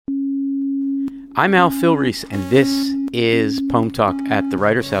I'm Al Filreis, and this is Poem Talk at the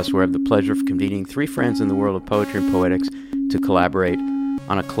Writer's House, where I have the pleasure of convening three friends in the world of poetry and poetics to collaborate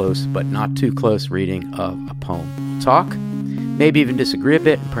on a close but not too close reading of a poem. We'll talk, maybe even disagree a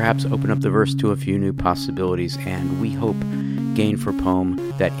bit, and perhaps open up the verse to a few new possibilities, and we hope gain for a poem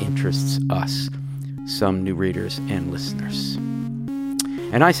that interests us, some new readers and listeners.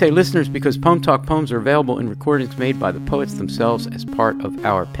 And I say listeners because Poem Talk poems are available in recordings made by the poets themselves as part of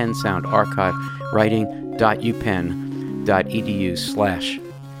our Penn Sound archive,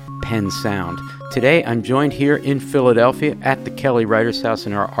 writing.upenn.edu/PennSound. Today I'm joined here in Philadelphia at the Kelly Writers House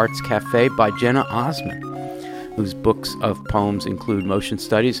in our Arts Cafe by Jenna Osman, whose books of poems include Motion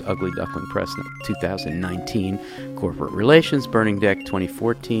Studies, Ugly Duckling Press, 2019, Corporate Relations, Burning Deck,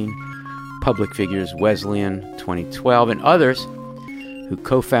 2014, Public Figures, Wesleyan, 2012, and others, who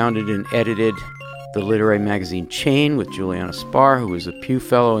co-founded and edited the literary magazine Chain with Juliana Spar, who is a Pew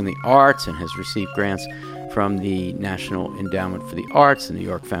Fellow in the Arts and has received grants from the National Endowment for the Arts, the New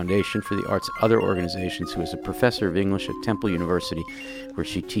York Foundation for the Arts, other organizations, who is a professor of English at Temple University, where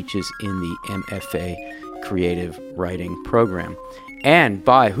she teaches in the MFA Creative Writing program. And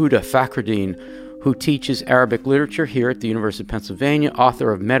by Huda Fakhruddin, who teaches Arabic literature here at the University of Pennsylvania,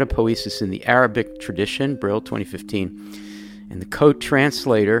 author of Metapoesis in the Arabic Tradition, Brill, 2015, and the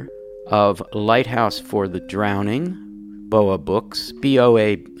co-translator of Lighthouse for the Drowning, BOA Books,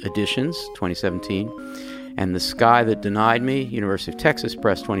 BOA Editions, 2017, and The Sky That Denied Me, University of Texas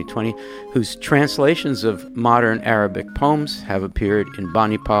Press, 2020, whose translations of modern Arabic poems have appeared in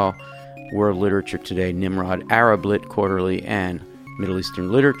Banipal, World Literature Today, Nimrod, Arab Lit Quarterly, and Middle Eastern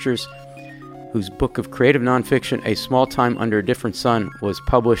Literatures, whose book of creative nonfiction, A Small Time Under a Different Sun, was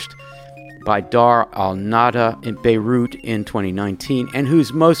published by Dar al-Nada in Beirut in 2019, and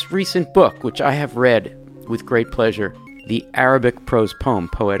whose most recent book, which I have read with great pleasure, The Arabic Prose Poem,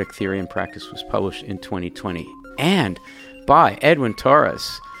 Poetic Theory and Practice, was published in 2020. And by Edwin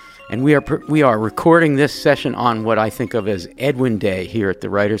Torres. And we are recording this session on what I think of as Edwin Day here at the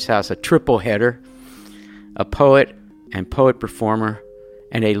Writers House, a triple header, a poet and poet performer,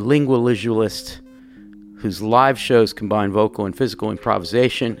 and a lingualingualist whose live shows combine vocal and physical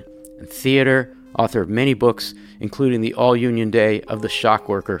improvisation and theater, author of many books, including The All-Union Day of the Shock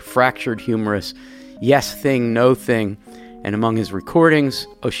Worker, Fractured Humorous, Yes Thing, No Thing, and among his recordings,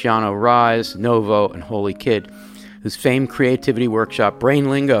 Oceano Rise, Novo, and Holy Kid, whose famed creativity workshop,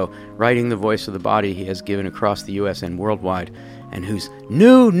 Brain Lingo, Writing the Voice of the Body, he has given across the U.S. and worldwide, and whose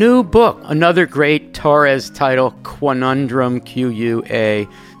new book, another great Torres title, Quanundrum, Q-U-A,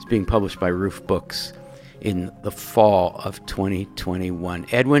 is being published by Roof Books in the fall of 2021.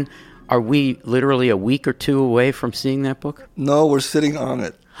 Edwin, are we literally a week or two away from seeing that book? No, we're sitting on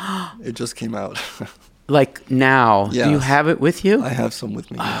it. It just came out. Like now? Yes. Do you have it with you? I have some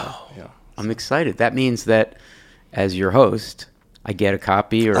with me now. Yeah. I'm excited. That means that as your host, I get a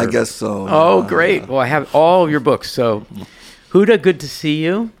copy? Or I guess so. Oh, great. Yeah. Well, I have all your books. So, Huda, good to see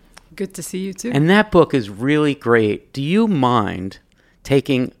you. Good to see you too. And that book is really great. Do you mind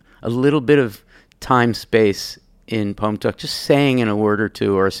taking a little bit of time, space in Poem Talk, just saying in a word or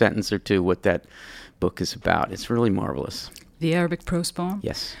two or a sentence or two what that book is about? It's really marvelous. The Arabic prose poem?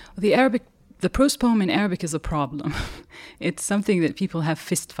 Yes. The prose poem in Arabic is a problem. It's something that people have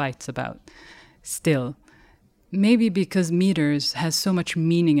fistfights about still. Maybe because meters has so much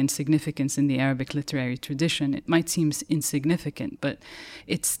meaning and significance in the Arabic literary tradition, it might seem insignificant, but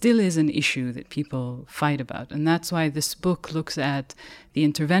it still is an issue that people fight about. And that's why this book looks at the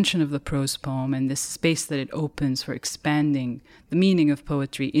intervention of the prose poem and this space that it opens for expanding the meaning of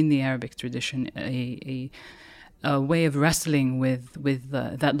poetry in the Arabic tradition, a way of wrestling with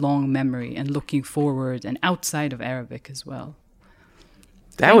that long memory and looking forward and outside of Arabic as well.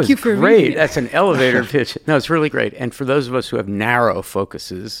 That was great. That's an elevator pitch. No, it's really great. And for those of us who have narrow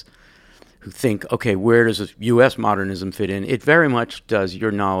focuses, who think, okay, where does U.S. modernism fit in? It very much does.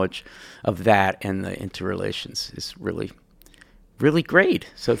 Your knowledge of that and the interrelations is really, really great.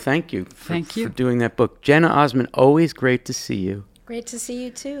 So thank you for doing that book. Jenna Osman, always great to see you. Great to see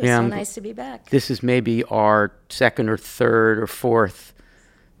you too. So nice to be back. This is maybe our second or third or fourth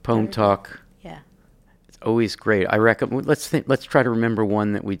Poem Talk. Yeah. Always great. I recommend. Let's try to remember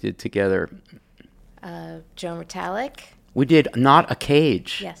one that we did together. Joan Metallic. We did Not a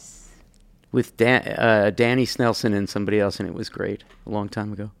Cage. Yes. With Danny Snelson and somebody else, and it was great. A long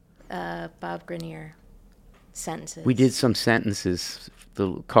time ago. Bob Grenier. Sentences. We did some sentences.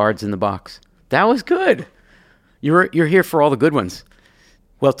 The cards in the box. That was good. You're here for all the good ones.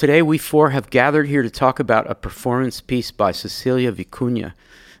 Well, today we four have gathered here to talk about a performance piece by Cecilia Vicuña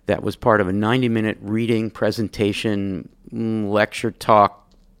that was part of a 90-minute reading, presentation, lecture talk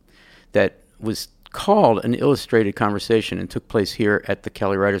that was called An Illustrated Conversation and took place here at the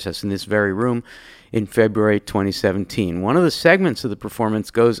Kelly Writers House in this very room in February 2017. One of the segments of the performance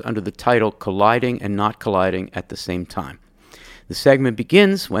goes under the title Colliding and Not Colliding at the Same Time. The segment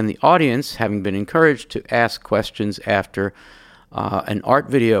begins when the audience, having been encouraged to ask questions after an art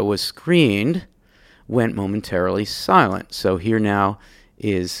video was screened, went momentarily silent. So here now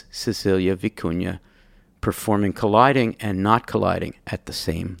is Cecilia Vicuña performing Colliding and Not Colliding at the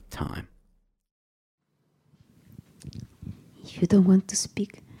Same Time. If you don't want to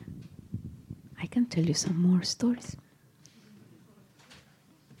speak, I can tell you some more stories.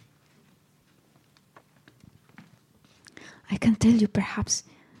 I can tell you perhaps,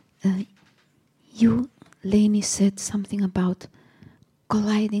 you, Leni, said something about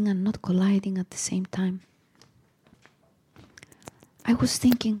colliding and not colliding at the same time. I was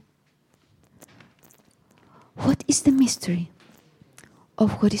thinking, what is the mystery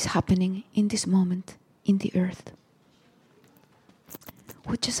of what is happening in this moment in the earth?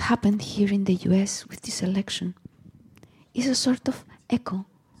 What just happened here in the US with this election is a sort of echo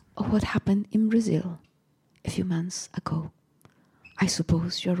of what happened in Brazil a few months ago. I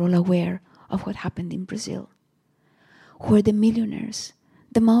suppose you're all aware of what happened in Brazil, where the millionaires,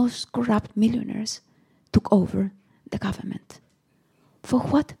 the most corrupt millionaires, took over the government. For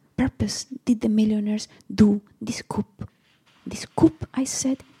what purpose did the millionaires do this coup? This coup, I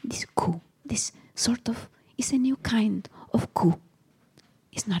said, this coup, this sort of, is a new kind of coup.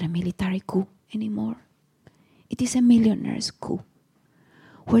 It's not a military coup anymore. It is a millionaire's coup,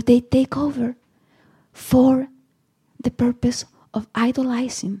 where they take over for the purpose of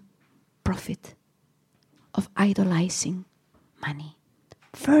idolizing profit, of idolizing money.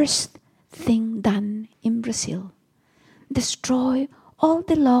 First thing done in Brazil, destroy all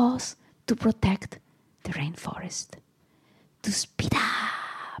the laws to protect the rainforest, to speed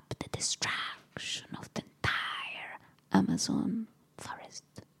up the destruction of the entire Amazon forest,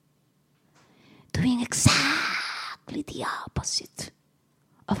 doing exactly the opposite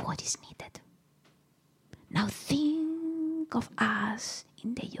of what is needed. Now think of us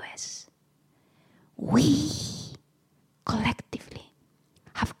in the US. We collectively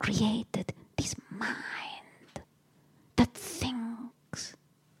have created this mind that thinks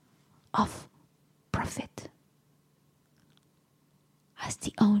of profit as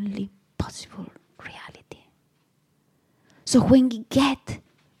the only possible reality. So when we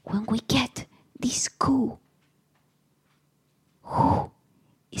get this coup, who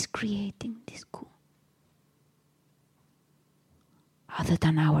is creating this coup? Other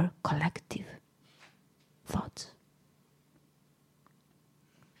than our collective thoughts,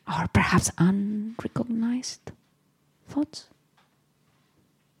 or perhaps unrecognized thoughts.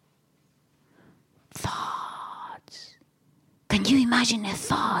 Thoughts. Can you imagine a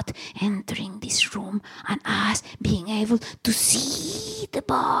thought entering this room and us being able to see the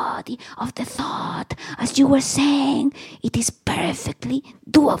body of the thought? As you were saying, it is perfectly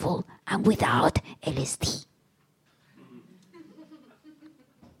doable and without LSD.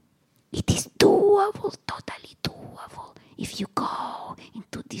 It is doable, totally doable, if you go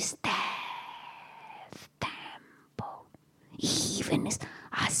into this death temple. Even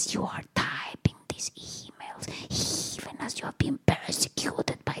as you are typing these emails, even as you are being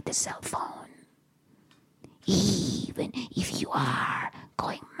persecuted by the cell phone, even if you are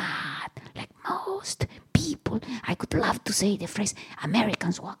going mad like most people, I could love to say the phrase,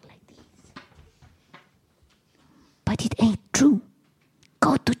 Americans walk like this. But it ain't true.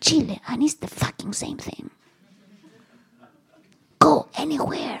 Go to Chile and it's the fucking same thing. Go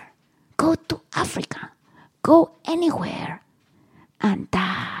anywhere. Go to Africa. Go anywhere. And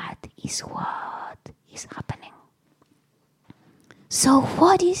that is what is happening. So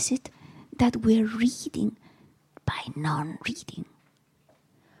what is it that we're reading by non-reading?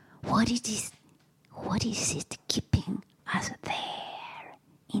 What is it keeping us there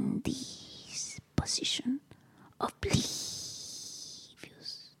in this position of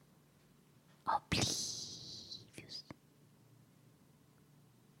oblivious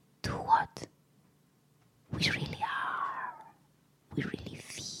to what we really are, we really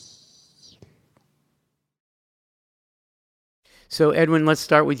feel. So, Edwin, let's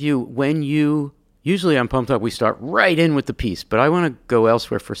start with you. Usually on Pumped Up, we start right in with the piece, but I want to go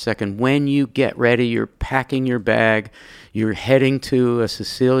elsewhere for a second. When you get ready, you're packing your bag, you're heading to a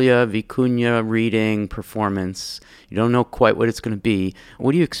Cecilia Vicuña reading performance. You don't know quite what it's going to be.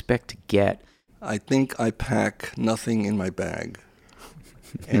 What do you expect to get? I think I pack nothing in my bag,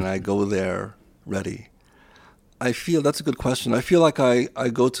 and I go there ready. That's a good question. I feel like I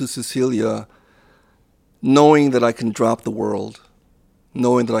go to Cecilia knowing that I can drop the world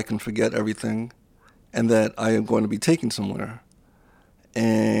knowing that I can forget everything and that I am going to be taken somewhere,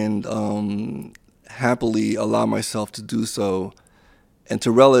 and happily allow myself to do so and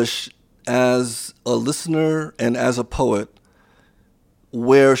to relish as a listener and as a poet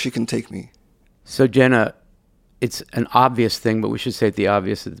where she can take me. So Jenna, it's an obvious thing, but we should say the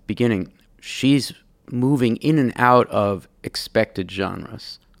obvious at the beginning. She's moving in and out of expected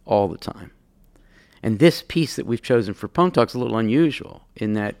genres all the time. And this piece that we've chosen for Poem Talk is a little unusual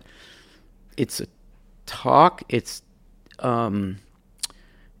in that it's a talk, it's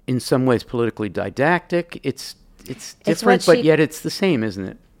in some ways politically didactic, it's different, but yet it's the same, isn't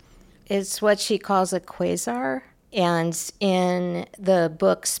it? It's what she calls a quasar. And in the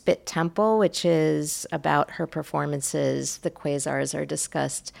book Spit Temple, which is about her performances, the quasars are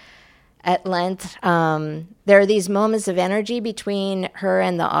discussed at length. There are these moments of energy between her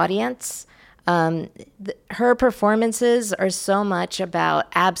and the audience. Her performances are so much about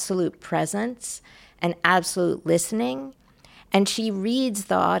absolute presence and absolute listening. And she reads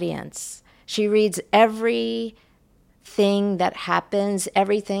the audience. She reads every thing that happens,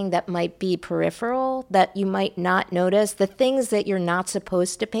 everything that might be peripheral, that you might not notice, the things that you're not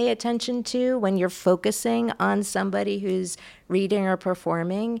supposed to pay attention to when you're focusing on somebody who's reading or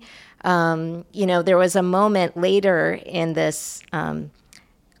performing. There was a moment later in this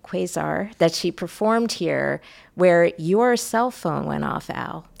quasar that she performed here where your cell phone went off,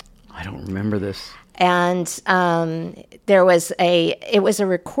 Al. I don't remember this. And it was a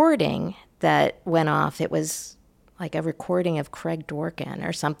recording that went off. It was like a recording of Craig Dorkin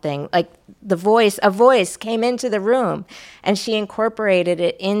or something. Like a voice came into the room and she incorporated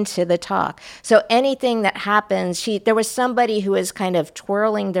it into the talk. So anything that happens, there was somebody who was kind of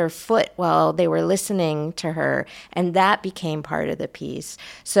twirling their foot while they were listening to her, and that became part of the piece.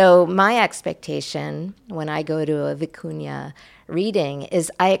 So my expectation when I go to a Vicuña reading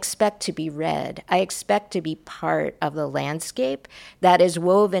is I expect to be read. I expect to be part of the landscape that is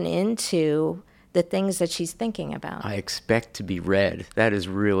woven into the things that she's thinking about. I expect to be read. That is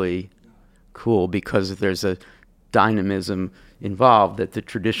really cool because there's a dynamism involved that the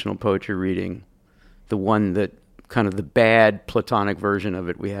traditional poetry reading, the one that kind of the bad Platonic version of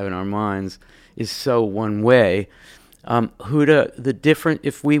it we have in our minds, is so one way. Huda,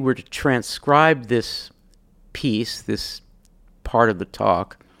 if we were to transcribe this piece, this part of the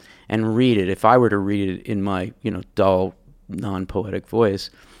talk, and read it, if I were to read it in my, dull, non-poetic voice,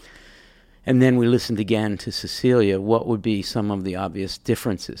 and then we listened again to Cecilia, what would be some of the obvious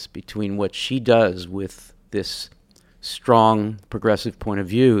differences between what she does with this strong progressive point of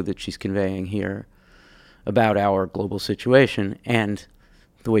view that she's conveying here about our global situation and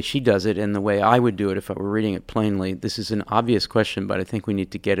the way she does it and the way I would do it if I were reading it plainly? This is an obvious question, but I think we need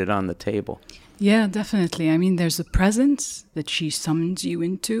to get it on the table. Yeah, definitely. I mean, there's a presence that she summons you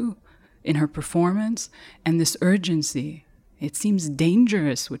into in her performance and this urgency. It seems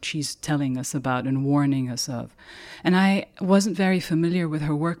dangerous what she's telling us about and warning us of. And I wasn't very familiar with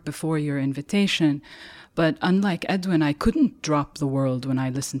her work before your invitation, but unlike Edwin, I couldn't drop the world when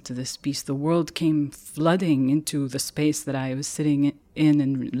I listened to this piece. The world came flooding into the space that I was sitting in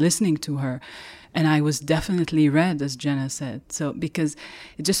and listening to her. And I was definitely read, as Jenna said. So, because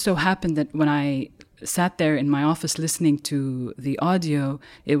it just so happened that when I sat there in my office listening to the audio,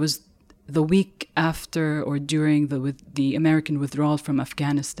 it was the week after or during the American withdrawal from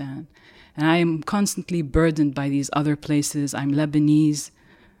Afghanistan. And I am constantly burdened by these other places. I'm Lebanese,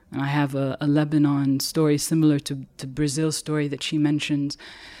 and I have a Lebanon story similar to Brazil's story that she mentions.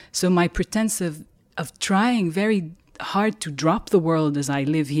 So my pretense of trying very hard to drop the world as I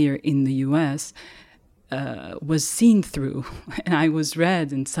live here in the U.S. Was seen through, and I was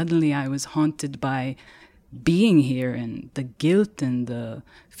read, and suddenly I was haunted by being here and the guilt and the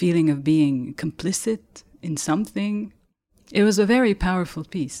feeling of being complicit in something. It was a very powerful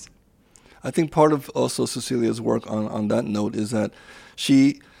piece. I think part of also Cecilia's work on that note is that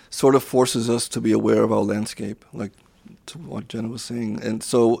she sort of forces us to be aware of our landscape, like to what Jenna was saying. And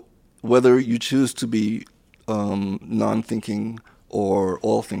so whether you choose to be non-thinking or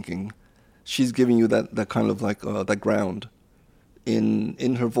all-thinking, she's giving you that kind of like that ground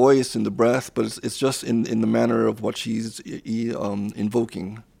in her voice, in the breath, but it's just in the manner of what she's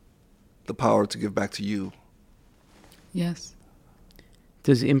invoking the power to give back to you. Yes.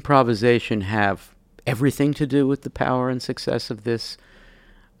 Does improvisation have everything to do with the power and success of this?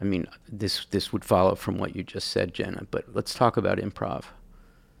 I mean, this would follow from what you just said, Jenna, but let's talk about improv.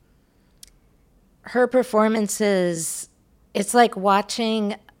 Her performances, it's like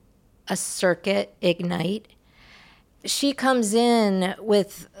watching a circuit ignite. She comes in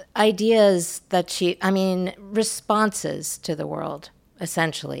with ideas responses to the world.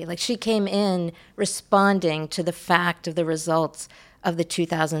 essentially. Like, she came in responding to the fact of the results of the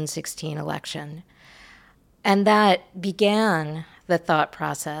 2016 election. And that began the thought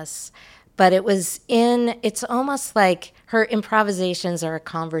process. But it's almost like her improvisations are a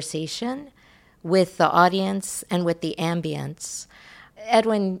conversation with the audience and with the ambience.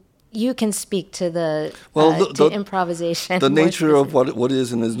 Edwin, you can speak to to improvisation. The nature of what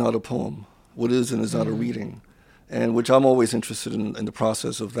is and is not a poem, what is and is not a reading, and which I'm always interested in the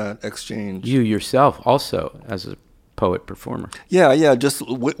process of that exchange. You yourself also as a poet performer. Yeah. Just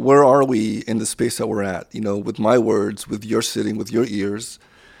where are we in the space that we're at? With my words, with your sitting, with your ears,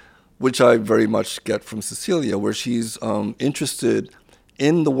 which I very much get from Cecilia, where she's interested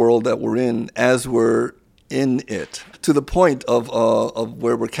in the world that we're in as we're in it, to the point of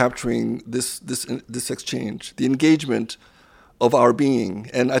where we're capturing this exchange, the engagement of our being.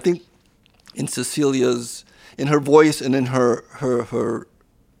 And I think in Cecilia's, in her voice and in her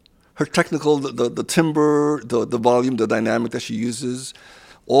technical, the timbre, the volume, the dynamic that she uses,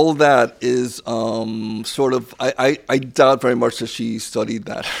 all that is sort of, I doubt very much that she studied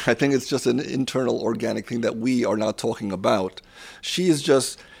that. I think it's just an internal organic thing that we are not talking about. She is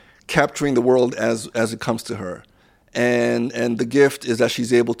just capturing the world as it comes to her. And the gift is that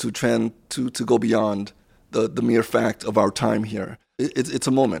she's able to go beyond the mere fact of our time here. It's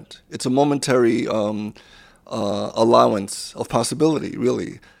a moment. It's a momentary allowance of possibility,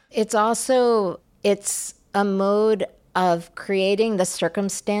 really. It's a mode of creating the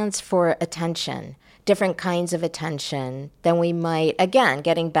circumstance for attention, different kinds of attention than we might, again,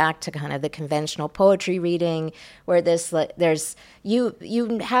 getting back to kind of the conventional poetry reading, where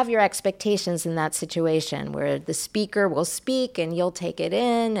you have your expectations in that situation, where the speaker will speak and you'll take it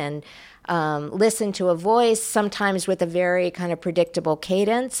in and listen to a voice, sometimes with a very kind of predictable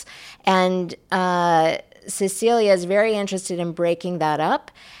cadence. And Cecilia is very interested in breaking that up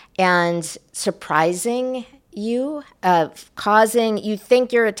and surprising you, causing you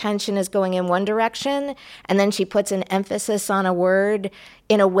think your attention is going in one direction, and then she puts an emphasis on a word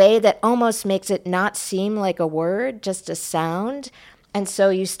in a way that almost makes it not seem like a word, just a sound. And so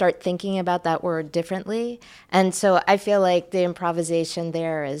you start thinking about that word differently. And so I feel like the improvisation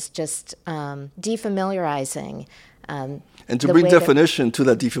there is just defamiliarizing. And to bring definition to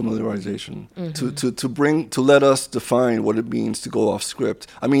that defamiliarization, to let us define what it means to go off script.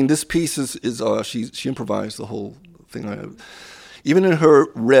 I mean, this piece she improvised the whole thing. Even in her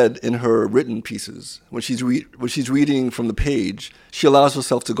written pieces, when she's reading from the page, she allows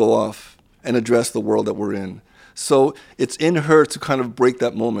herself to go off and address the world that we're in. So it's in her to kind of break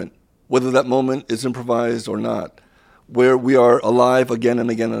that moment, whether that moment is improvised or not, where we are alive again and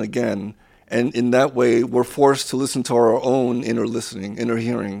again and again. And in that way, we're forced to listen to our own inner listening, inner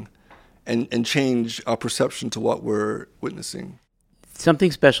hearing, and change our perception to what we're witnessing.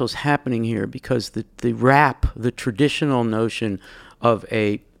 Something special is happening here because the rap, the traditional notion of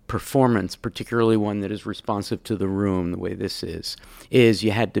a performance, particularly one that is responsive to the room, the way this is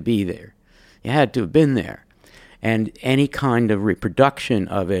you had to be there. You had to have been there. And any kind of reproduction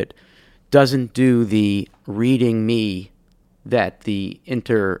of it doesn't do the reading me that the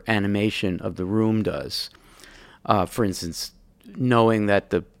inter-animation of the room does. For instance, knowing that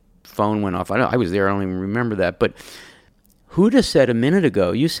the phone went off. I was there, I don't even remember that. But Huda said a minute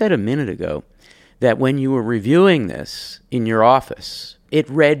ago that when you were reviewing this in your office, it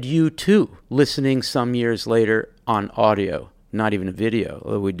read you too, listening some years later on audio, not even a video,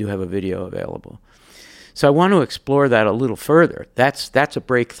 although we do have a video available. So I want to explore that a little further. That's a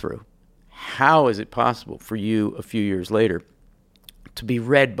breakthrough. How is it possible for you a few years later to be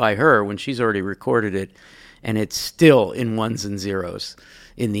read by her when she's already recorded it and it's still in ones and zeros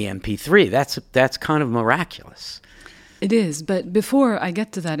in the MP3? That's kind of miraculous. It is, but before I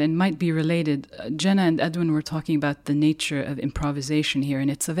get to that, and might be related, Jenna and Edwin were talking about the nature of improvisation here,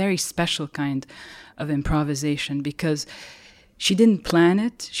 and it's a very special kind of improvisation because she didn't plan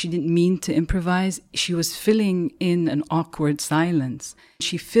it, she didn't mean to improvise, she was filling in an awkward silence.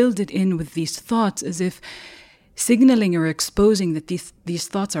 She filled it in with these thoughts as if signaling or exposing that these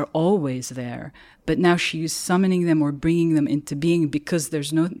thoughts are always there, but now she's summoning them or bringing them into being because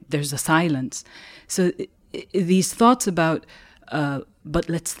there's a silence. So these thoughts about, but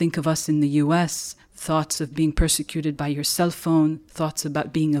let's think of us in the U.S., thoughts of being persecuted by your cell phone, thoughts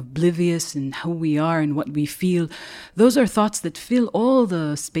about being oblivious and who we are and what we feel, those are thoughts that fill all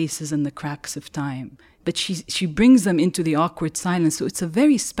the spaces and the cracks of time. But she brings them into the awkward silence, so it's a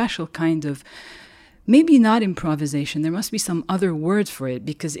very special kind of, maybe not improvisation, there must be some other word for it,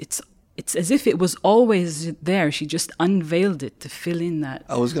 because it's it's as if it was always there. She just unveiled it to fill in that.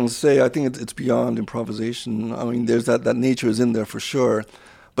 I was going to say, I think it's beyond improvisation. I mean, there's that nature is in there for sure.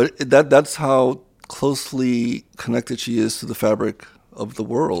 But that's how closely connected she is to the fabric of the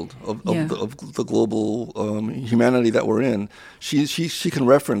world, of the global humanity that we're in. She can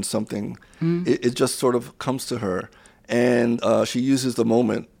reference something. It just sort of comes to her. And she uses the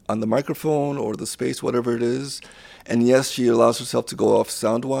moment on the microphone or the space, whatever it is. And yes, she allows herself to go off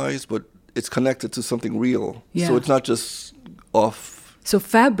sound-wise, but it's connected to something real. Yeah. So it's not just off. So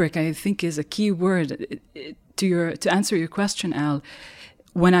fabric, I think, is a key word. To answer your question, Al,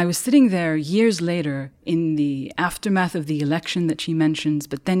 when I was sitting there years later in the aftermath of the election that she mentions,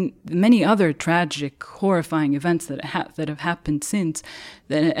 but then many other tragic, horrifying events that have happened since,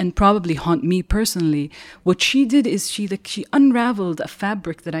 and probably haunt me personally, what she did is she unraveled a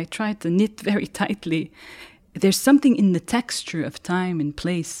fabric that I tried to knit very tightly. There's something in the texture of time and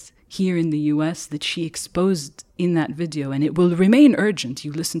place here in the US that she exposed in that video, and it will remain urgent.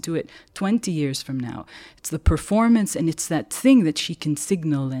 You listen to it 20 years from now. It's the performance, and it's that thing that she can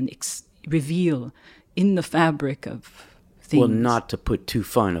signal and reveal in the fabric of things. Well, not to put too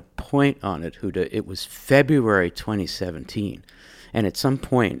fine a point on it, Huda, it was February 2017. And at some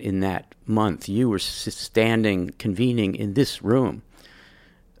point in that month, you were convening in this room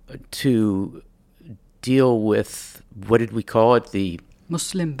to deal with, what did we call it? The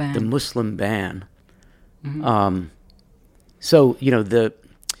Muslim ban. The Muslim ban. Mm-hmm. So, the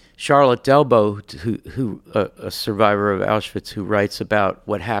Charlotte Delbo, who a survivor of Auschwitz, who writes about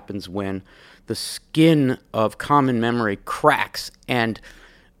what happens when the skin of common memory cracks and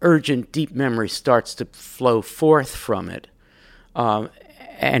urgent, deep memory starts to flow forth from it.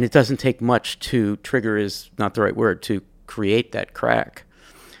 And it doesn't take much to trigger is not the right word, to create that crack.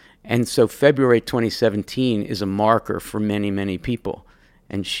 And so February 2017 is a marker for many, many people.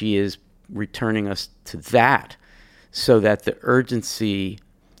 And she is returning us to that so that the urgency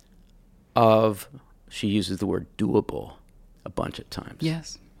of, she uses the word doable a bunch of times.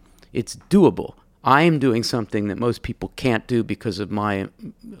 Yes. It's doable. I am doing something that most people can't do because of my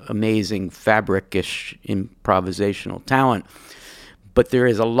amazing fabric-ish improvisational talent. But there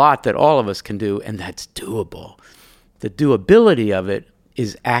is a lot that all of us can do, and that's doable. The doability of it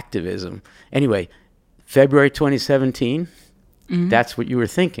is activism. Anyway, February 2017, that's what you were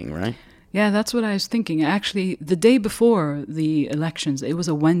thinking, right? Yeah, that's what I was thinking. Actually, the day before the elections, it was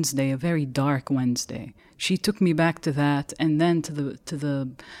a Wednesday, a very dark Wednesday. She took me back to that, and then to the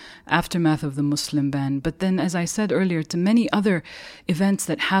aftermath of the Muslim ban. But then, as I said earlier, to many other events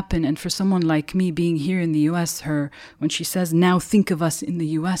that happen. And for someone like me being here in the U.S., when she says, "Now think of us in the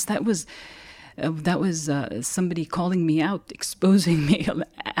U.S.," that was somebody calling me out, exposing me,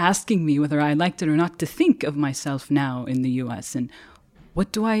 asking me whether I liked it or not to think of myself now in the U.S. And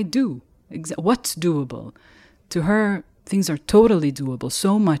what do I do? What's doable? To her, things are totally doable.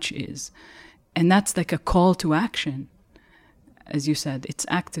 So much is. And that's like a call to action. As you said, it's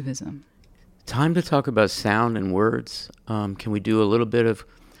activism. Time to talk about sound and words. Can we do a little bit of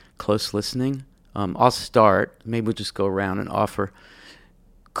close listening? I'll start. Maybe we'll just go around and offer.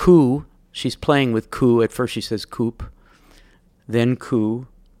 Coup. She's playing with coup. At first she says coop, then coup,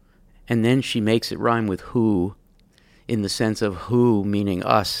 and then she makes it rhyme with who, in the sense of who meaning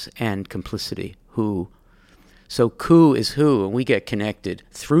us and complicity, who. So coup is who, and we get connected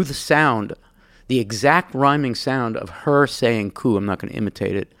through the sound, the exact rhyming sound of her saying coup. I'm not going to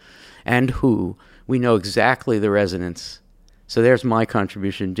imitate it. And who. We know exactly the resonance. So there's my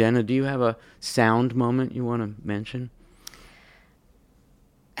contribution. Jenna, do you have a sound moment you want to mention?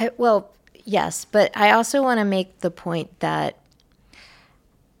 Well, yes, but I also want to make the point that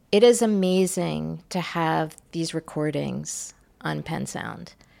it is amazing to have these recordings on Pen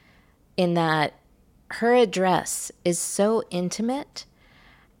Sound, in that her address is so intimate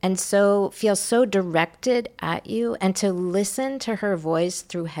and feels so directed at you, and to listen to her voice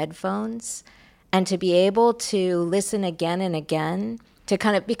through headphones and to be able to listen again and again, to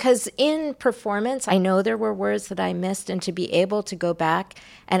kind of, because in performance, I know there were words that I missed, and to be able to go back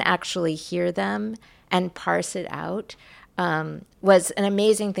and actually hear them and parse it out was an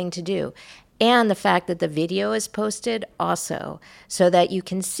amazing thing to do. And the fact that the video is posted also, so that you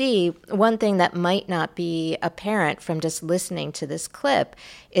can see, one thing that might not be apparent from just listening to this clip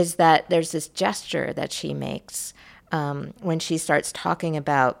is that there's this gesture that she makes when she starts talking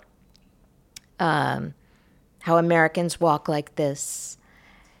about how Americans walk like this,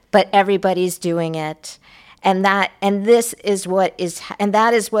 but everybody's doing it, and that is what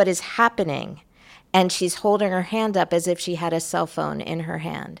is happening. And she's holding her hand up as if she had a cell phone in her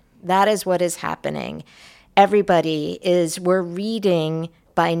hand. That is what is happening. We're reading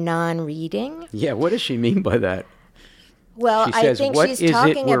by non-reading. Yeah, what does she mean by that? Well, She says, I think what she's is it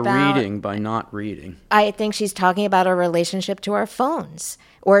talking we're about reading by not reading? I think she's talking about our relationship to our phones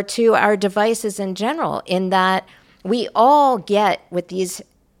or to our devices in general, in that we all get, with these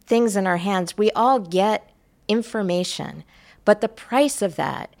things in our hands, we all get information. But the price of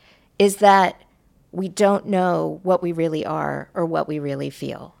that is that we don't know what we really are or what we really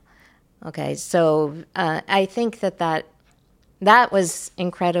feel. Okay, so I think that was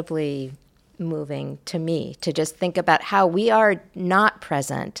incredibly moving to me, to just think about how we are not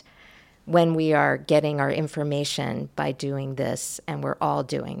present when we are getting our information by doing this, and we're all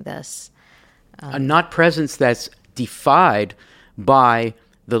doing this. A not presence that's defied by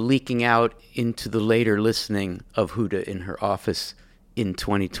the leaking out into the later listening of Huda in her office in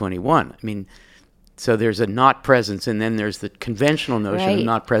 2021. I mean, so there's a not presence, and then there's the conventional notion of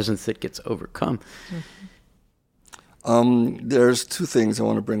not presence that gets overcome. There's two things I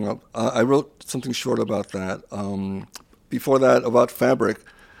want to bring up. I wrote something short about that. Before that, about fabric,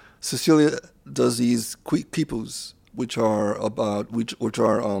 Cecilia does these quipus, which are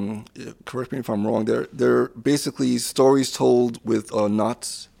correct me if I'm wrong. They're basically stories told with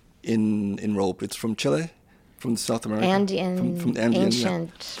knots in rope. It's from Chile, from South America, Andean, from Andean,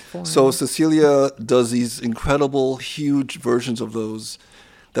 ancient form. So Cecilia does these incredible, huge versions of those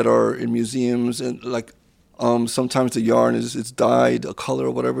that are in museums, and like. Sometimes the yarn it's dyed a color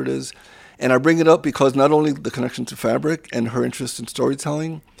or whatever it is. And I bring it up because not only the connection to fabric and her interest in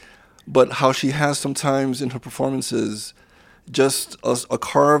storytelling, but how she has sometimes in her performances just a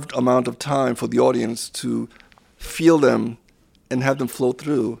carved amount of time for the audience to feel them and have them flow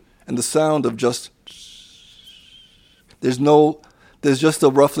through. And the sound of just, there's just a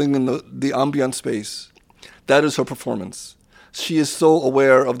ruffling in the ambient space. That is her performance. She is so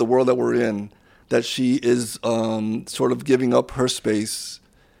aware of the world that we're in that she is sort of giving up her space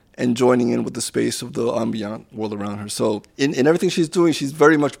and joining in with the space of the ambient world around her. So in everything she's doing, she's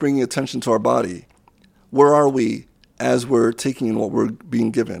very much bringing attention to our body. Where are we as we're taking in what we're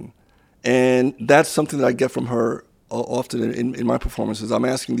being given? And that's something that I get from her often in my performances. I'm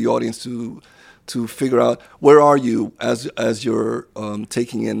asking the audience to figure out, where are you as you're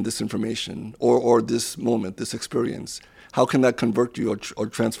taking in this information or this moment, this experience? How can that convert you or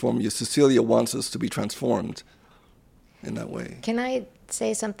transform you? Cecilia wants us to be transformed in that way. Can I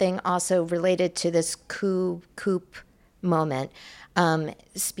say something also related to this coop moment?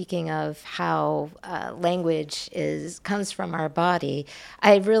 Speaking of how language comes from our body,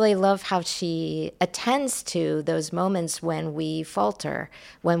 I really love how she attends to those moments when we falter,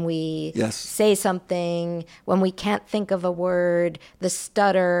 when we say something, when we can't think of a word, the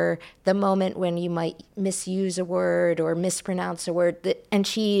stutter, the moment when you might misuse a word or mispronounce a word. And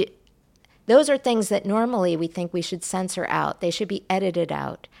those are things that normally we think we should censor out. They should be edited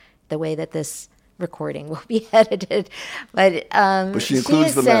out the way that this recording will be edited, but she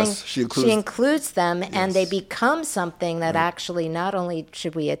includes the mess. She includes them, and they become something that actually not only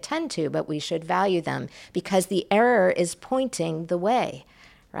should we attend to, but we should value them, because the error is pointing the way,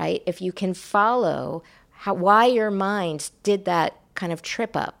 right? If you can follow why your mind did that kind of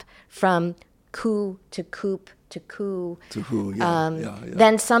trip up from coup to coop to coup,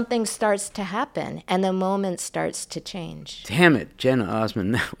 then something starts to happen and the moment starts to change. Damn it, Jenna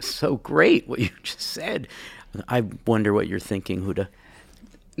Osman, that was so great what you just said. I wonder what you're thinking, Huda.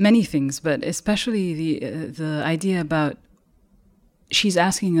 Many things, but especially the idea about she's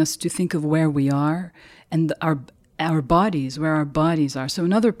asking us to think of where we are and our bodies, where our bodies are. So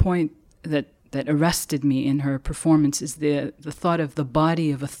another point that arrested me in her performance is the thought of the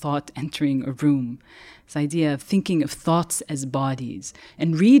body of a thought entering a room. This idea of thinking of thoughts as bodies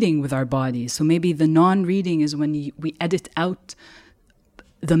and reading with our bodies. So maybe the non-reading is when we edit out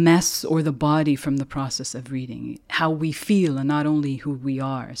the mess or the body from the process of reading, how we feel and not only who we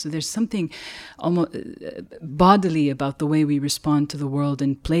are. So there's something almost bodily about the way we respond to the world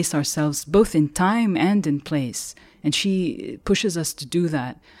and place ourselves both in time and in place. And she pushes us to do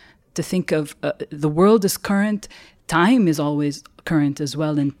that, to think of the world is current, time is always current as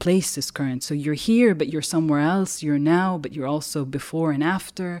well, and place is current. So you're here, but you're somewhere else. You're now, but you're also before and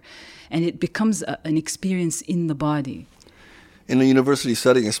after. And it becomes an experience in the body. In a university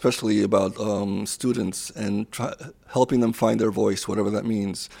setting, especially about students and helping them find their voice, whatever that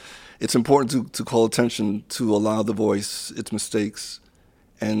means, it's important to call attention to allow the voice its mistakes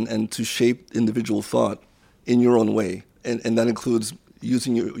and to shape individual thought in your own way. And that includes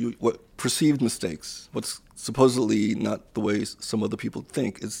using what perceived mistakes, what's supposedly not the way some other people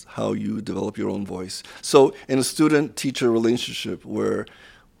think, is how you develop your own voice. So in a student-teacher relationship where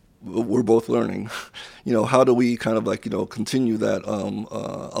we're both learning. How do we kind of like, continue that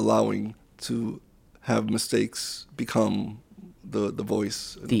allowing to have mistakes become the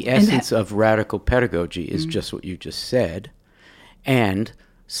voice? The essence of radical pedagogy is just what you just said. And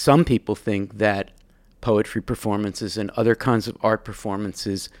some people think that poetry performances and other kinds of art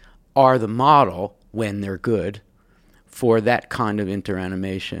performances are the model, when they're good, for that kind of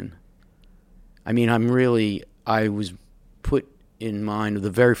interanimation. I mean, I was put in mind of the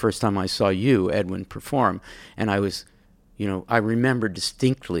very first time I saw you, Edwin, perform, and I remember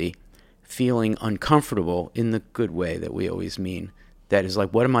distinctly feeling uncomfortable in the good way that we always mean. That is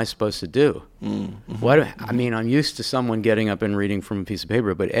like, what am I supposed to do? Mm-hmm. I'm used to someone getting up and reading from a piece of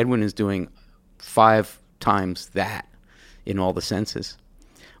paper, but Edwin is doing 5 times that in all the senses.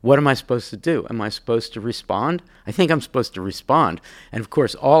 What am I supposed to do? Am I supposed to respond? I think I'm supposed to respond. And of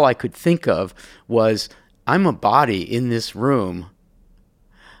course, all I could think of was, I'm a body in this room.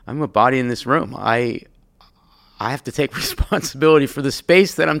 I have to take responsibility for the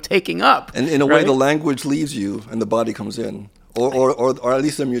space that I'm taking up. And in a way, the language leaves you and the body comes in. Or at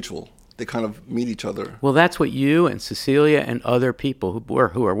least they're mutual. They kind of meet each other. Well, that's what you and Cecilia and other people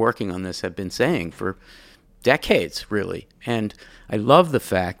who are working on this have been saying for decades, really. And I love the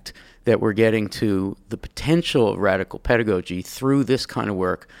fact that we're getting to the potential of radical pedagogy through this kind of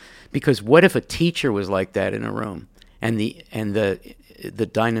work. Because what if a teacher was like that in a room, and the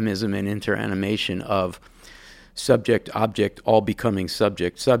dynamism and interanimation of subject, object, all becoming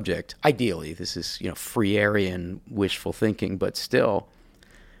subject, subject. Ideally, this is, Freirian wishful thinking, but still,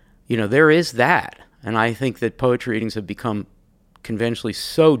 there is that. And I think that poetry readings have become conventionally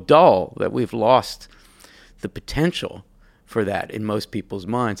so dull that we've lost the potential for that in most people's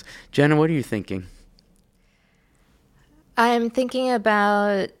minds. Jenna, what are you thinking? I'm thinking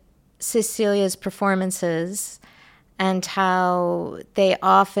about Cecilia's performances and how they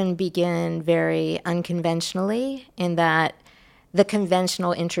often begin very unconventionally, in that the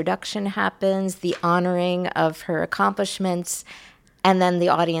conventional introduction happens, the honoring of her accomplishments, and then the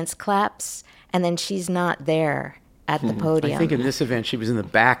audience claps, and then she's not there at the podium. I think in this event she was in the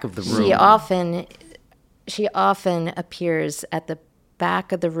back of the room. She often appears at the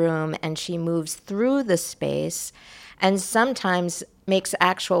back of the room, and she moves through the space, and sometimes makes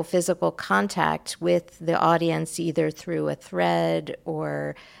actual physical contact with the audience, either through a thread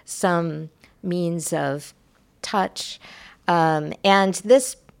or some means of touch. And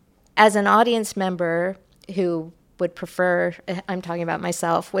this, as an audience member who would prefer, I'm talking about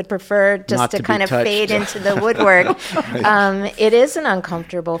myself, would prefer just to kind of fade into the woodwork. It is an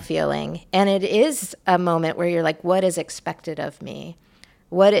uncomfortable feeling. And it is a moment where you're like, what is expected of me?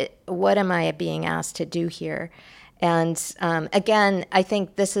 What am I being asked to do here? And again, I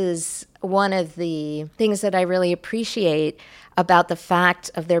think this is one of the things that I really appreciate about the fact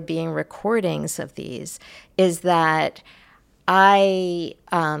of there being recordings of these, is that I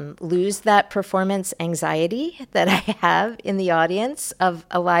lose that performance anxiety that I have in the audience of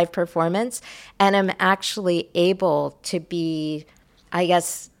a live performance, and I'm actually able to be, I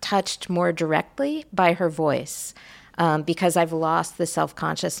guess, touched more directly by her voice, because I've lost the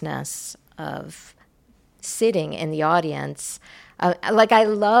self-consciousness of sitting in the audience. I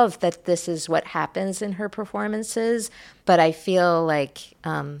love that this is what happens in her performances, but I feel like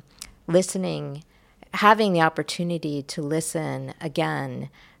listening, having the opportunity to listen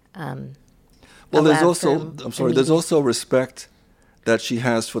again. Well, there's also respect that she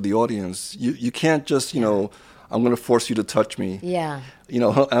has for the audience. You can't just, I'm going to force you to touch me. Yeah.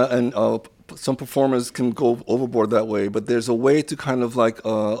 And some performers can go overboard that way, but there's a way to kind of like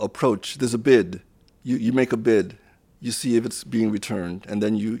approach. There's a bid. You make a bid. You see if it's being returned, and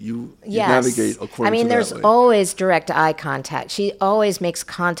then you navigate according to that. I mean, there's always direct eye contact. She always makes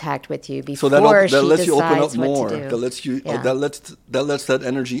contact with you before she lets you open up more. What to do. That lets that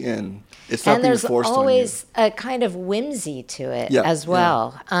energy in. It's not and being there's forced always on you. a kind of whimsy to it as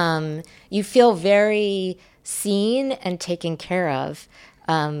well. Yeah. You feel very seen and taken care of.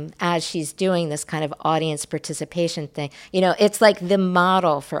 As she's doing this kind of audience participation thing. It's like the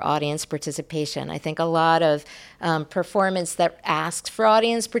model for audience participation. I think a lot of performance that asks for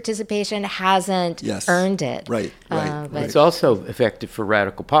audience participation hasn't earned it. Right. It's also effective for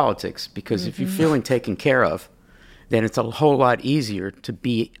radical politics, because if you're feeling taken care of, then it's a whole lot easier to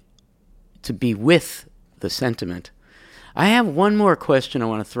be with the sentiment. I have one more question I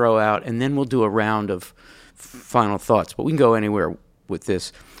want to throw out, and then we'll do a round of final thoughts, but we can go anywhere with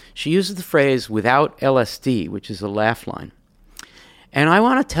this. She uses the phrase "without LSD," which is a laugh line. And I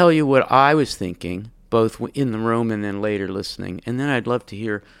want to tell you what I was thinking, both in the room and then later listening. And then I'd love to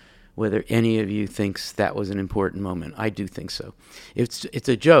hear whether any of you thinks that was an important moment. I do think so. It's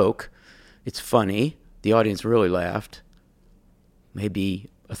a joke. It's funny. The audience really laughed. Maybe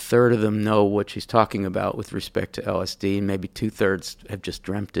a third of them know what she's talking about with respect to LSD, and maybe 2/3 have just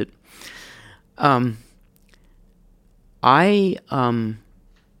dreamt it. I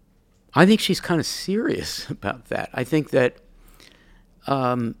think she's kind of serious about that. I think that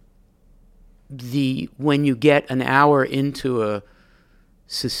when you get an hour into a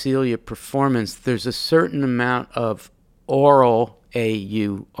Cecilia performance, there's a certain amount of aural,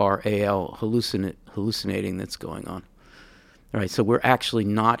 A-U-R-A-L, hallucinating that's going on. All right, so we're actually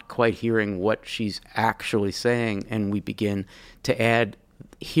not quite hearing what she's actually saying, and we begin to add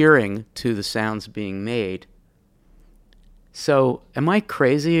hearing to the sounds being made. So am I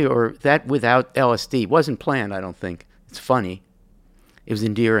crazy, or that without LSD? It wasn't planned, I don't think. It's funny. It was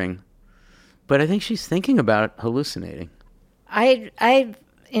endearing. But I think she's thinking about hallucinating. I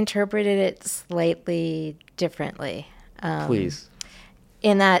interpreted it slightly differently. Please.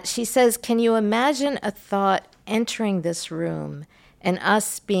 In that she says, can you imagine a thought entering this room and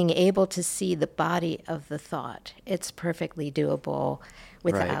us being able to see the body of the thought? It's perfectly doable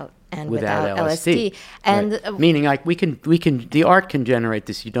without LSD. And right. Meaning, like, we can the art can generate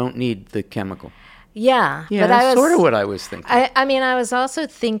this. You don't need the chemical. Yeah, but that's sort of what I was thinking. I mean, I was also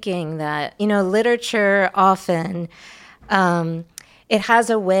thinking that, literature often, it has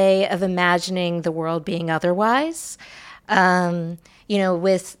a way of imagining the world being otherwise.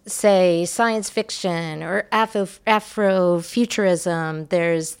 With, say, science fiction or Afrofuturism,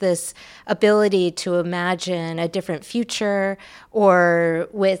 there's this ability to imagine a different future, or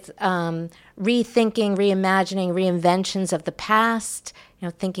with rethinking, reimagining, reinventions of the past,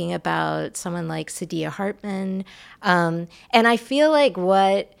 thinking about someone like Saidiya Hartman. And I feel like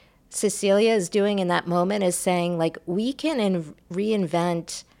what Cecilia is doing in that moment is saying, like, we can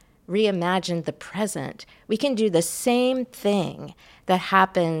reimagine the present. We can do the same thing that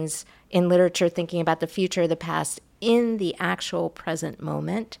happens in literature, thinking about the future, the past, in the actual present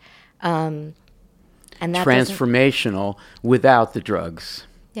moment. And that transformational without the drugs.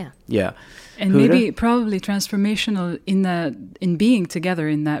 Yeah. Yeah. And maybe probably transformational in being together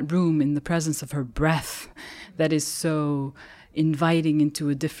in that room, in the presence of her breath that is so inviting into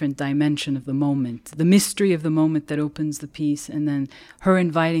a different dimension of the moment, the mystery of the moment that opens the piece, and then her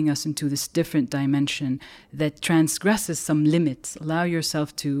inviting us into this different dimension that transgresses some limits. Allow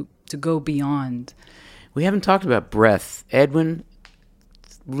yourself to go beyond. We haven't talked about breath. Edwin,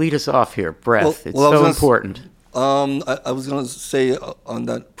 lead us off here. Breath. It's so important. I was going to say on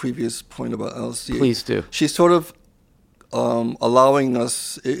that previous point about LSD. Please do. She's sort of allowing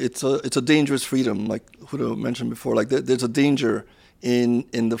us. It's a dangerous freedom, like Huda mentioned before. Like there's a danger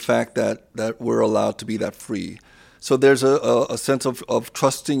in the fact that we're allowed to be that free. So there's a sense of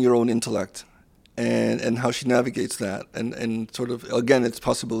trusting your own intellect, and how she navigates that, and sort of, again, its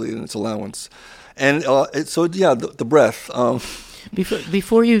possibility and its allowance, and the breath.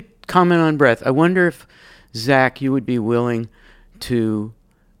 Before you comment on breath, I wonder if, Zach, you would be willing to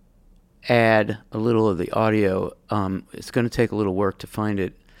add a little of the audio. It's going to take a little work to find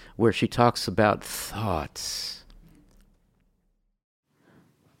it, where she talks about thoughts.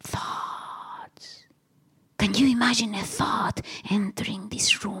 Thoughts. Can you imagine a thought entering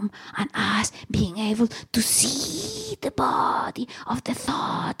this room and us being able to see the body of the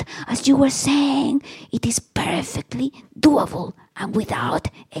thought? As you were saying, it is perfectly doable and without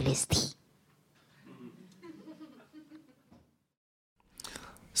LSD.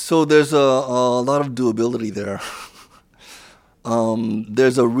 So there's a lot of doability there.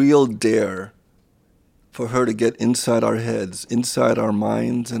 There's a real dare for her to get inside our heads, inside our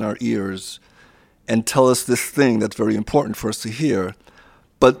minds and our ears, and tell us this thing that's very important for us to hear.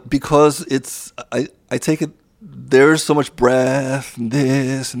 But because I take it, there's so much breath and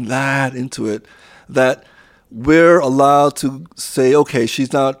this and that into it, that we're allowed to say, okay,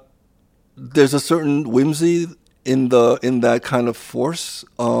 she's not, there's a certain whimsy in that kind of force,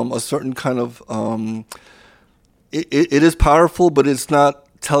 a certain kind of, it is powerful, but it's not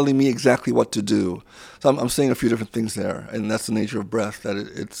telling me exactly what to do. So I'm saying a few different things there, and that's the nature of breath, that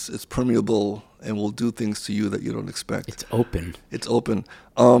it's permeable and will do things to you that you don't expect. It's open. It's open.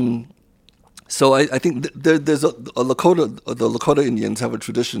 So I think there's the Lakota Indians have a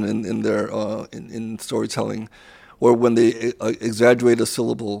tradition in their in storytelling, where when they exaggerate a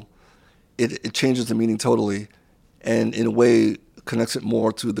syllable, it changes the meaning totally, and in a way connects it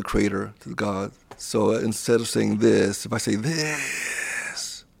more to the creator, to God. So instead of saying this, if I say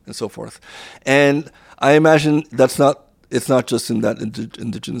this, and so forth. And I imagine it's not just in that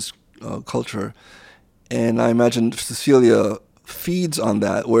indigenous culture. And I imagine Cecilia feeds on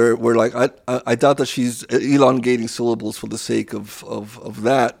that, where like I doubt that she's elongating syllables for the sake of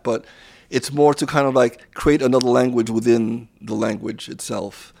that, but it's more to kind of like create another language within the language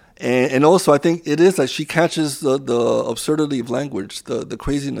itself. And also I think it is that she catches the absurdity of language, the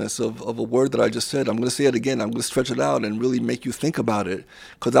craziness of a word that I just said. I'm going to say it again. I'm going to stretch it out and really make you think about it,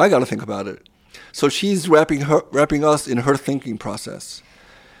 because I got to think about it. So she's wrapping us in her thinking process.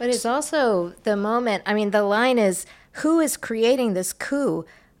 But it's also the moment, I mean, the line is, who is creating this coup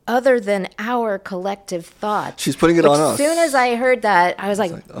other than our collective thoughts? She's putting it on us. As soon as I heard that, I was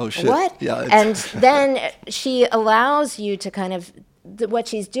like, oh, shit. What? Yeah, and then she allows you to kind of, what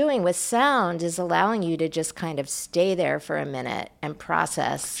she's doing with sound is allowing you to just kind of stay there for a minute and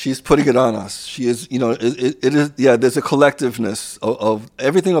process. She's putting it on us. She is, it is, yeah, there's a collectiveness of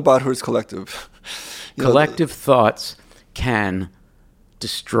everything about her is collective. Collective thoughts can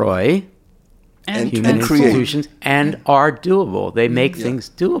destroy human institutions and are doable. They make things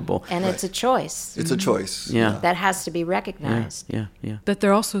doable. And it's a choice. It's a choice. Yeah. That has to be recognized. Yeah. But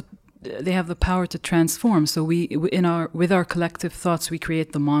they have the power to transform. So with our collective thoughts, we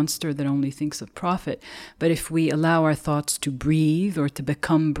create the monster that only thinks of profit. But if we allow our thoughts to breathe or to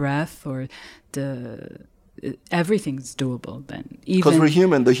become breath, or everything's doable then. Because we're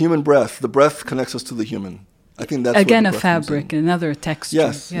human. The human breath, the breath connects us to the human. I think that's again what a fabric, another texture.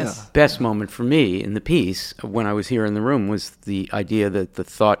 Yes. Yeah. Best moment for me in the piece when I was here in the room was the idea that the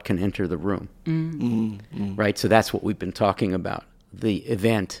thought can enter the room. Right? So that's what we've been talking about. The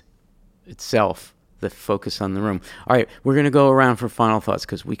event itself, the focus on the room. All right, we're going to go around for final thoughts,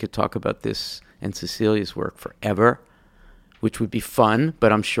 because we could talk about this and Cecilia's work forever, which would be fun,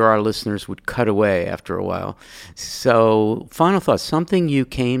 but I'm sure our listeners would cut away after a while. So, final thoughts, something you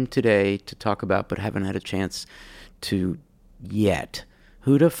came today to talk about but haven't had a chance to yet.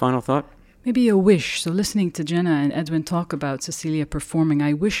 Huda, final thought? Maybe a wish. So listening to Jenna and Edwin talk about Cecilia performing,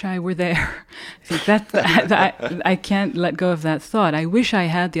 I wish I were there. I think that I can't let go of that thought. I wish I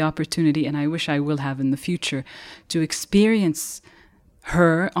had the opportunity, and I wish I will have in the future, to experience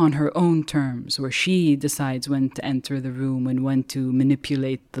her on her own terms, where she decides when to enter the room and when to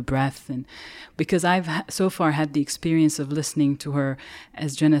manipulate the breath. And because I've so far had the experience of listening to her,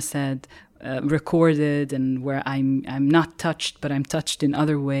 as Jenna said, recorded, and where I'm not touched, but I'm touched in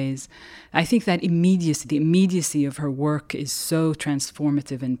other ways. I think that the immediacy of her work is so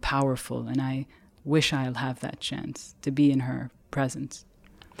transformative and powerful, and I wish I'll have that chance to be in her presence.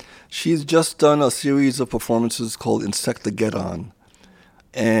 She's just done a series of performances called Insectageddon,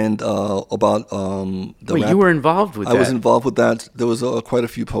 and about the Wait, you were involved with that? I was involved with that. There was quite a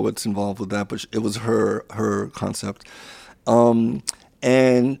few poets involved with that, but it was her concept.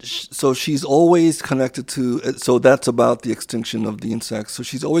 So she's always connected to, so that's about the extinction of the insects. So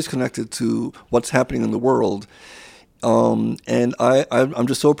she's always connected to what's happening in the world. And I'm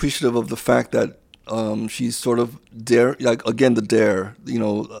just so appreciative of the fact that she's sort of the dare.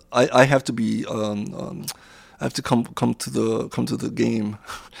 I have to be, I have to come to the game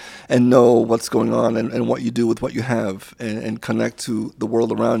and know what's going on and what you do with what you have, and connect to the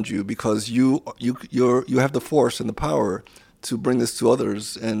world around you, because you have the force and the power to bring this to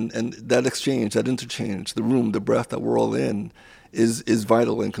others, and that exchange, that interchange, the room, the breath that we're all in, is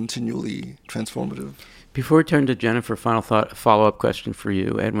vital and continually transformative. Before we turn to Jennifer, final thought, follow-up question for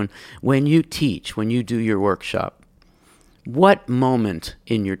you, Edwin. When you teach, when you do your workshop, what moment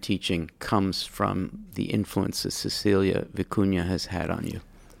in your teaching comes from the influences Cecilia Vicuña has had on you?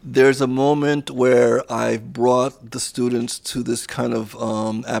 There's a moment where I've brought the students to this kind of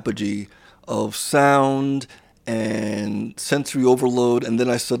apogee of sound and sensory overload, and then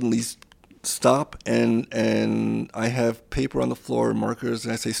I suddenly stop, and I have paper on the floor and markers,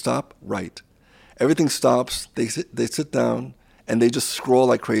 and I say, stop, write. Everything stops, they sit down, and they just scroll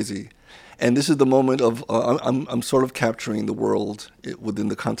like crazy. And this is the moment of, I'm sort of capturing the world within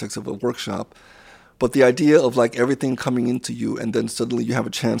the context of a workshop, but the idea of like everything coming into you, and then suddenly you have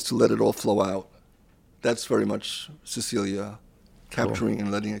a chance to let it all flow out. That's very much Cecilia, capturing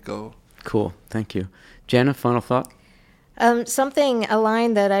and letting it go. Cool, thank you. Jenna, final thought? A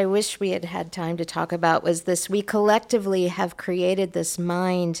line that I wish we had had time to talk about was this: we collectively have created this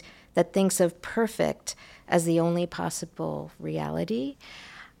mind that thinks of perfect as the only possible reality.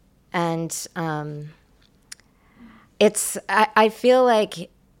 And I feel like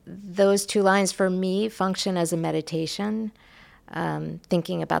those two lines for me function as a meditation,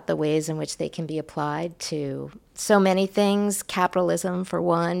 thinking about the ways in which they can be applied to so many things, capitalism for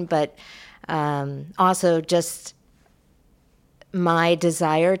one, but also just my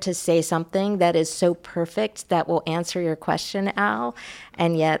desire to say something that is so perfect that will answer your question, Al,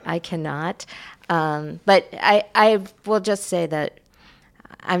 and yet I cannot. But I will just say that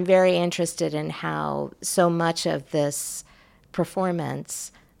I'm very interested in how so much of this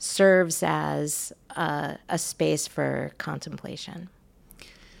performance serves as a space for contemplation.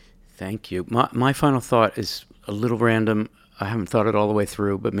 Thank you. My final thought is a little random. I haven't thought it all the way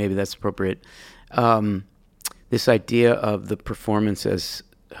through, but maybe that's appropriate. This idea of the performance as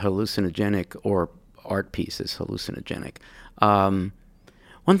hallucinogenic or art piece as hallucinogenic.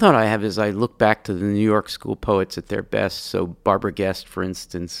 One thought I have is I look back to the New York School poets at their best. So Barbara Guest, for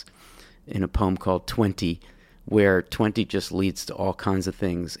instance, in a poem called 20, where 20 just leads to all kinds of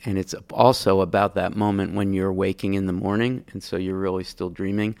things. And it's also about that moment when you're waking in the morning, and so you're really still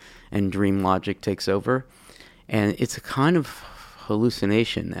dreaming, and dream logic takes over. And it's a kind of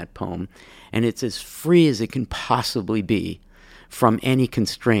hallucination, that poem. And it's as free as it can possibly be from any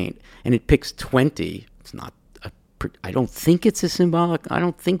constraint. And it picks 20. It's not, I don't think it's a symbolic, I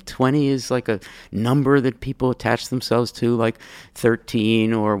don't think 20 is like a number that people attach themselves to, like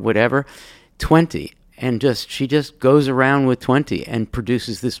 13 or whatever. 20. And she just goes around with 20 and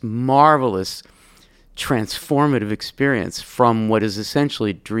produces this marvelous transformative experience from what is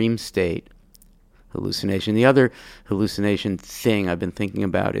essentially dream state hallucination. The other hallucination thing I've been thinking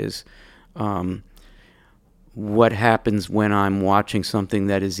about is what happens when I'm watching something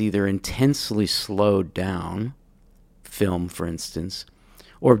that is either intensely slowed down, film for instance,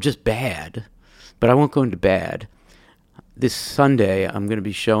 or just bad, but I won't go into bad. This Sunday, I'm going to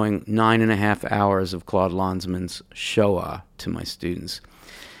be showing 9.5 hours of Claude Lanzmann's Shoah to my students.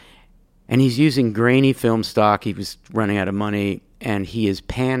 And he's using grainy film stock. He was running out of money, and he is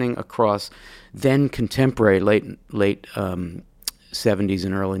panning across then contemporary, late 70s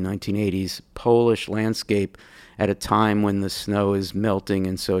and early 1980s Polish landscape at a time when the snow is melting,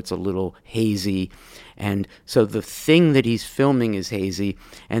 and so it's a little hazy. And so the thing that he's filming is hazy,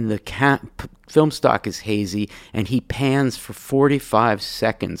 and the film stock is hazy, and he pans for 45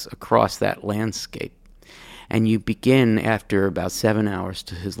 seconds across that landscape. And you begin, after about 7 hours,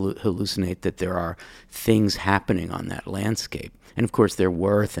 to hallucinate that there are things happening on that landscape. And of course, there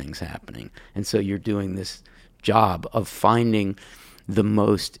were things happening. And so you're doing this job of finding the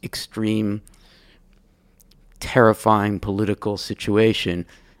most extreme, terrifying political situation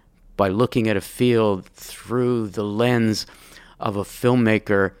by looking at a field through the lens of a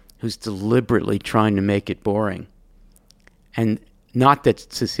filmmaker who's deliberately trying to make it boring. And not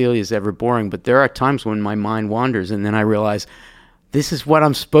that Cecilia's ever boring, but there are times when my mind wanders, and then I realize this is what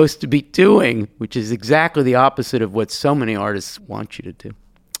I'm supposed to be doing, which is exactly the opposite of what so many artists want you to do.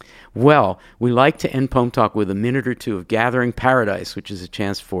 Well, we like to end Poem Talk with a minute or two of Gathering Paradise, which is a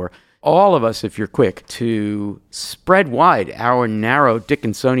chance for all of us, if you're quick, to spread wide our narrow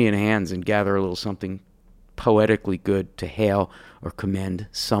Dickinsonian hands and gather a little something poetically good to hail or commend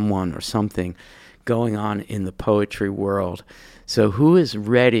someone or something going on in the poetry world. So who is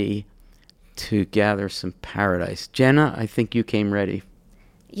ready to gather some paradise? Jenna, I think you came ready.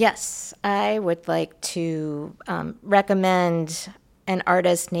 Yes, I would like to recommend an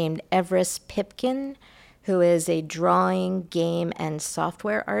artist named Everest Pipkin, who is a drawing, game, and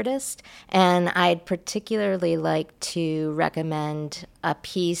software artist. And I'd particularly like to recommend a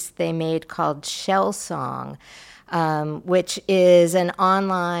piece they made called Shell Song, which is an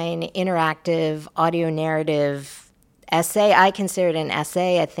online interactive audio narrative essay. I consider it an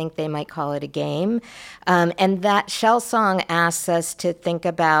essay. I think they might call it a game. And that Shell Song asks us to think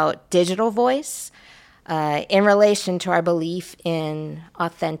about digital voice in relation to our belief in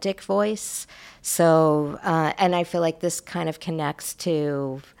authentic voice. So, and I feel like this kind of connects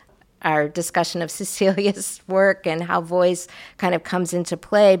to our discussion of Cecilia's work and how voice kind of comes into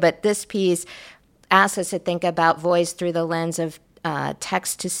play. But this piece asks us to think about voice through the lens of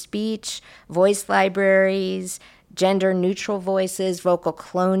text-to-speech, voice libraries, gender-neutral voices, vocal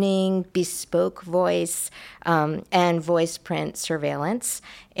cloning, bespoke voice, and voice print surveillance,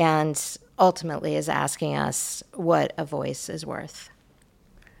 and ultimately is asking us what a voice is worth.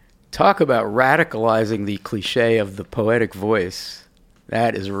 Talk about radicalizing the cliche of the poetic voice.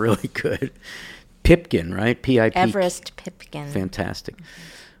 That is really good. Pipkin, right? P-I-P. Everest Pipkin. Fantastic.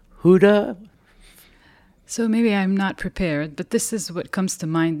 Huda? So maybe I'm not prepared, but this is what comes to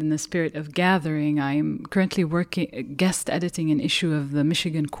mind in the spirit of gathering. I'm currently guest editing an issue of the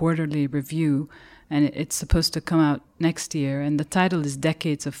Michigan Quarterly Review, and it's supposed to come out next year, and the title is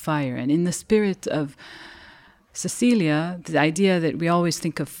Decades of Fire. And in the spirit of Cecilia, the idea that we always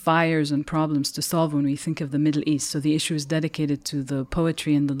think of fires and problems to solve when we think of the Middle East. So the issue is dedicated to the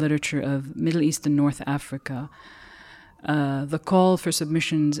poetry and the literature of Middle East and North Africa. The call for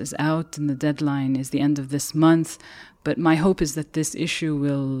submissions is out and the deadline is the end of this month. But my hope is that this issue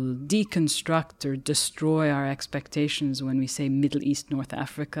will deconstruct or destroy our expectations when we say Middle East, North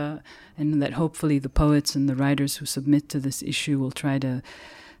Africa, and that hopefully the poets and the writers who submit to this issue will try to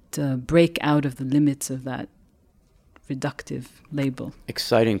break out of the limits of that reductive label.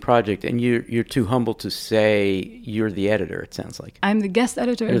 Exciting project. And you're too humble to say you're the editor, it sounds like. I'm the guest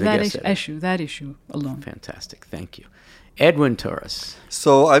editor You're of the that issue alone. Fantastic. Thank you. Edwin Torres.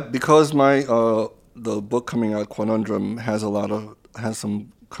 So because my the book coming out, Quanundrum, has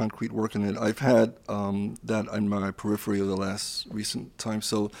some concrete work in it. I've had that in my periphery of the last recent time.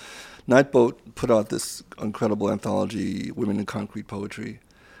 So Nightboat put out this incredible anthology, Women in Concrete Poetry,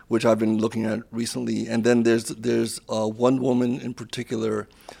 which I've been looking at recently. And then there's one woman in particular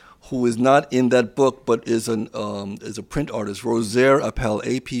who is not in that book, but is a print artist, Rosaire Appel,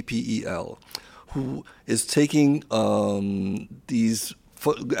 Appel, who is taking these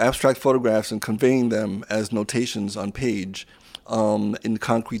abstract photographs and conveying them as notations on page in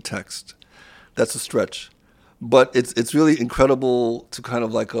concrete text. That's a stretch. But it's really incredible to kind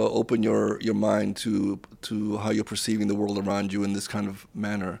of like open your mind to how you're perceiving the world around you in this kind of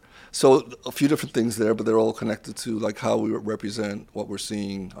manner. So a few different things there, but they're all connected to like how we represent what we're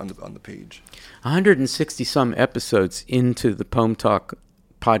seeing on the page. 160 some episodes into the Poem Talk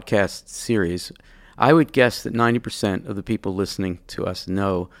podcast series. I would guess that 90% of the people listening to us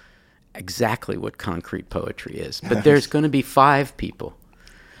know exactly what concrete poetry is. But there's going to be 5 people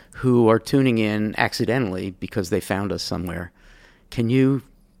who are tuning in accidentally because they found us somewhere. Can you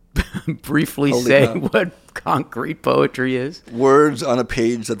briefly say what concrete poetry is? Words on a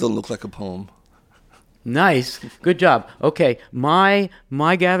page that don't look like a poem. Nice. Good job. Okay. My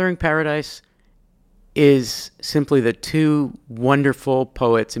Gathering Paradise is simply that 2 wonderful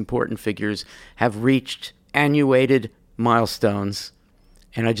poets, important figures, have reached annuated milestones,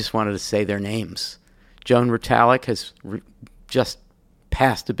 and I just wanted to say their names. Joan Rotalick has just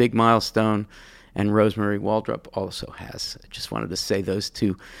passed a big milestone, and Rosemary Waldrop also has. I just wanted to say those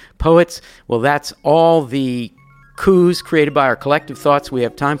 2 poets. Well, that's all the coups created by our collective thoughts we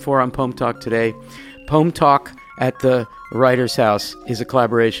have time for on Poem Talk today. Poem Talk at the Writers House is a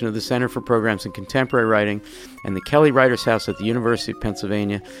collaboration of the Center for Programs in Contemporary Writing and the Kelly Writers House at the University of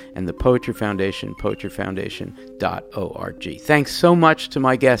Pennsylvania and the Poetry Foundation, poetryfoundation.org. Thanks so much to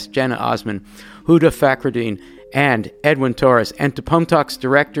my guests, Jenna Osman, Huda Fakhruddin, and Edwin Torres, and to Poem Talk's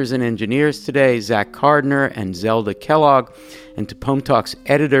directors and engineers today, Zach Cardner and Zelda Kellogg, and to Poem Talk's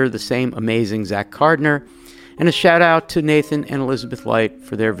editor, the same amazing Zach Cardner. And a shout out to Nathan and Elizabeth Light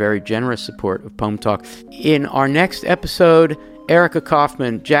for their very generous support of Poem Talk. In our next episode, Erica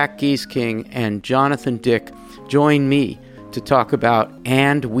Kaufman, Jack Giesking, and Jonathan Dick join me to talk about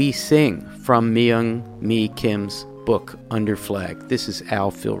And We Sing from Myung Mi Kim's book, Under Flag. This is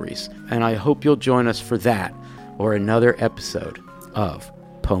Al Filreis, and I hope you'll join us for that or another episode of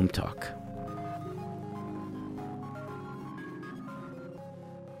Poem Talk.